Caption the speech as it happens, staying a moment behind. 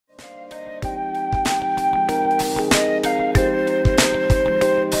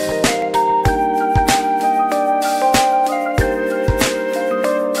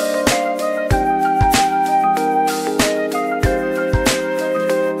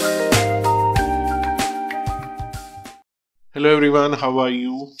Hello everyone, how are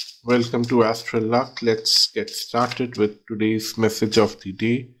you? Welcome to Astral Luck. Let's get started with today's message of the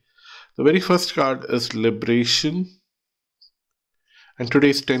day. The very first card is Liberation, and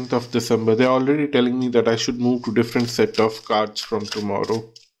today's 10th of December. They're already telling me that I should move to different set of cards from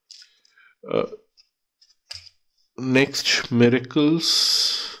tomorrow. Uh, Next,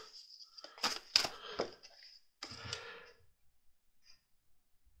 Miracles.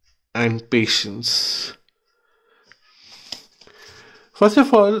 And Patience. First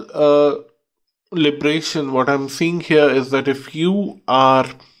of all, liberation, what I'm seeing here is that if you are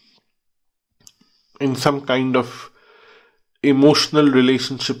in some kind of emotional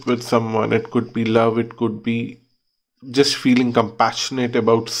relationship with someone, it could be love, it could be just feeling compassionate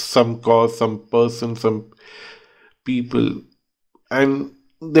about some cause, some person, some people, and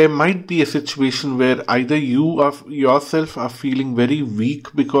there might be a situation where either you are yourself are feeling very weak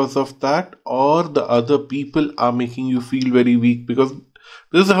because of that, or the other people are making you feel very weak, because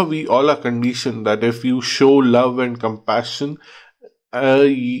this is how we all are conditioned, that if you show love and compassion,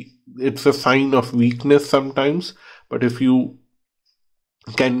 it's a sign of weakness sometimes. But if you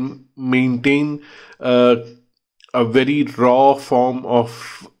can maintain a very raw form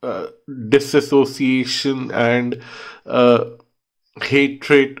of disassociation and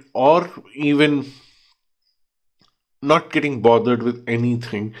hatred, or even not getting bothered with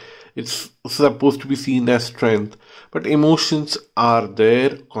anything, it's supposed to be seen as strength. But emotions are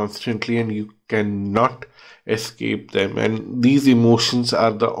there constantly and you cannot escape them, and these emotions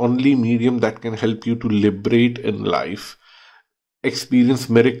are the only medium that can help you to liberate in life, experience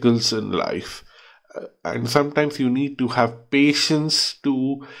miracles in life. And sometimes you need to have patience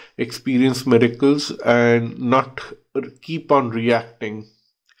to experience miracles and not keep on reacting.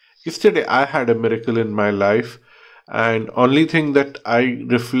 Yesterday I had a miracle in my life, and only thing that I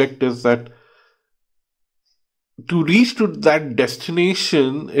reflect is that to reach to that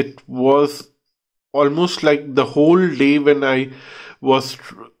destination, it was almost like the whole day when I was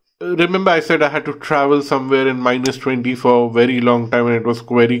remember I said I had to travel somewhere in -20 for a very long time, and it was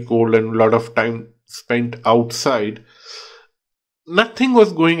very cold and a lot of time spent outside. Nothing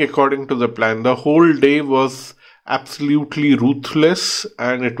was going according to the plan. The whole day was absolutely ruthless,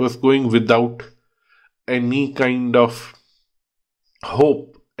 and it was going without any kind of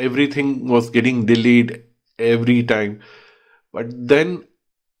hope. Everything was getting delayed every time. But then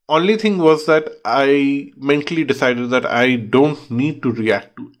only thing was that I mentally decided that I don't need to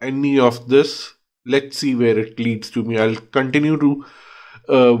react to any of this. Let's see where it leads to me. I'll continue to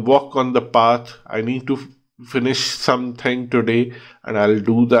walk on the path. I need to finish something today, and I'll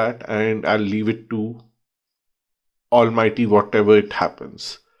do that, and I'll leave it to Almighty, whatever it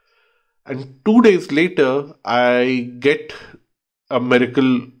happens. And 2 days later, I get a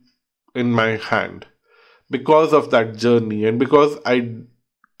miracle in my hand because of that journey, and because I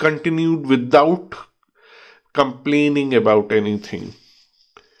continued without complaining about anything.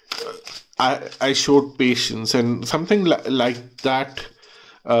 I showed patience, and something like that.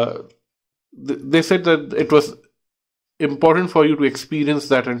 Uh, they said that it was important for you to experience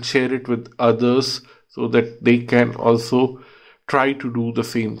that and share it with others so that they can also try to do the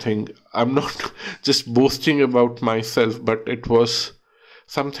same thing. I'm not just boasting about myself, but it was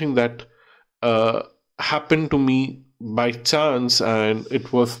something that happened to me by chance, and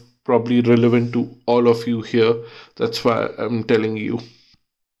it was probably relevant to all of you here. That's why I'm telling you.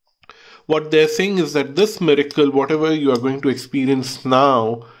 What they're saying is that this miracle, whatever you are going to experience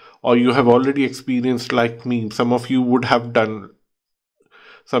now, or you have already experienced, like me, some of you would have done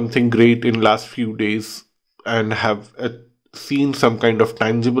something great in last few days and have seen some kind of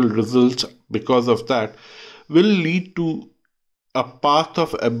tangible results because of that, will lead to a path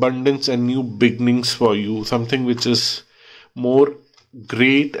of abundance and new beginnings for you, something which is more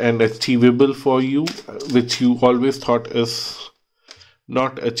great and achievable for you, which you always thought is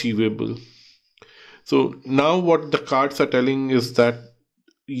not achievable. So now what the cards are telling is that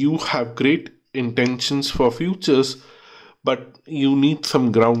you have great intentions for futures, but you need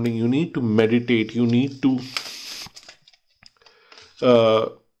some grounding. You need to meditate. You need to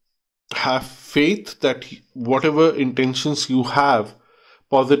have faith that whatever intentions you have,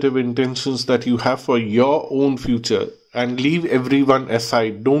 positive intentions that you have for your own future, and leave everyone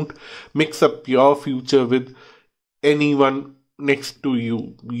aside. Don't mix up your future with anyone next to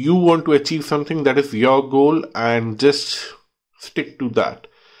you. You want to achieve something, that is your goal, and just stick to that.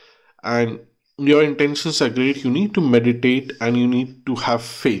 And your intentions are great. You need to meditate and you need to have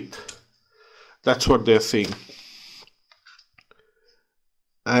faith. That's what they're saying.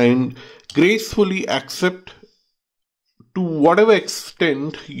 And gracefully accept to whatever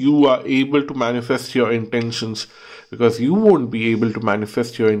extent you are able to manifest your intentions. because you won't be able to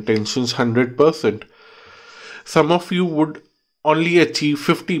manifest your intentions 100%. Some of you would only achieve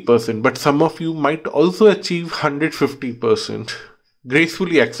 50%, but some of you might also achieve 150%.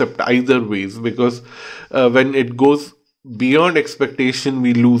 Gracefully accept either ways, because when it goes beyond expectation,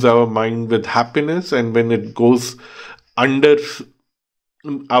 we lose our mind with happiness, and when it goes under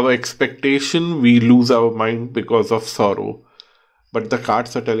our expectation, we lose our mind because of sorrow. But the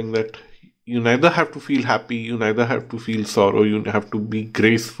cards are telling that you neither have to feel happy, you neither have to feel sorrow, you have to be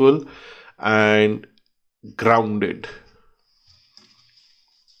graceful and grounded.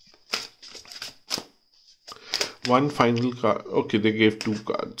 One final card. Okay, they gave 2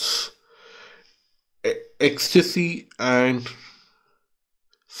 cards. Ecstasy and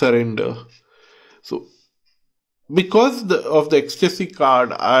surrender. So, because of the ecstasy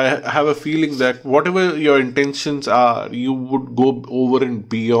card, I have a feeling that whatever your intentions are, you would go over and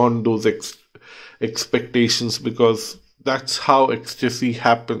beyond those expectations, because that's how ecstasy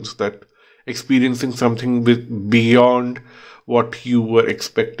happens, that experiencing something beyond what you were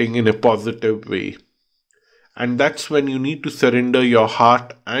expecting in a positive way. And that's when you need to surrender your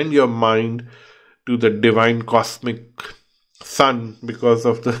heart and your mind to the divine cosmic sun, because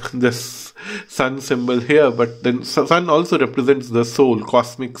of this sun symbol here. But then sun also represents the soul,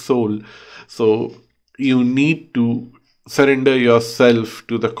 cosmic soul. So you need to surrender yourself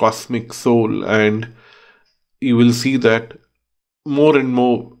to the cosmic soul, and you will see that more and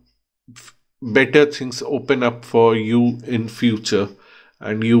more better things open up for you in future,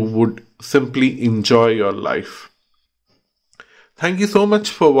 and you would simply enjoy your life. Thank you so much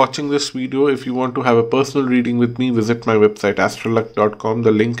for watching this video. If you want to have a personal reading with me, visit my website astralluck.com.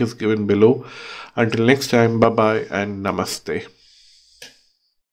 The link is given below. Until next time, bye bye and namaste.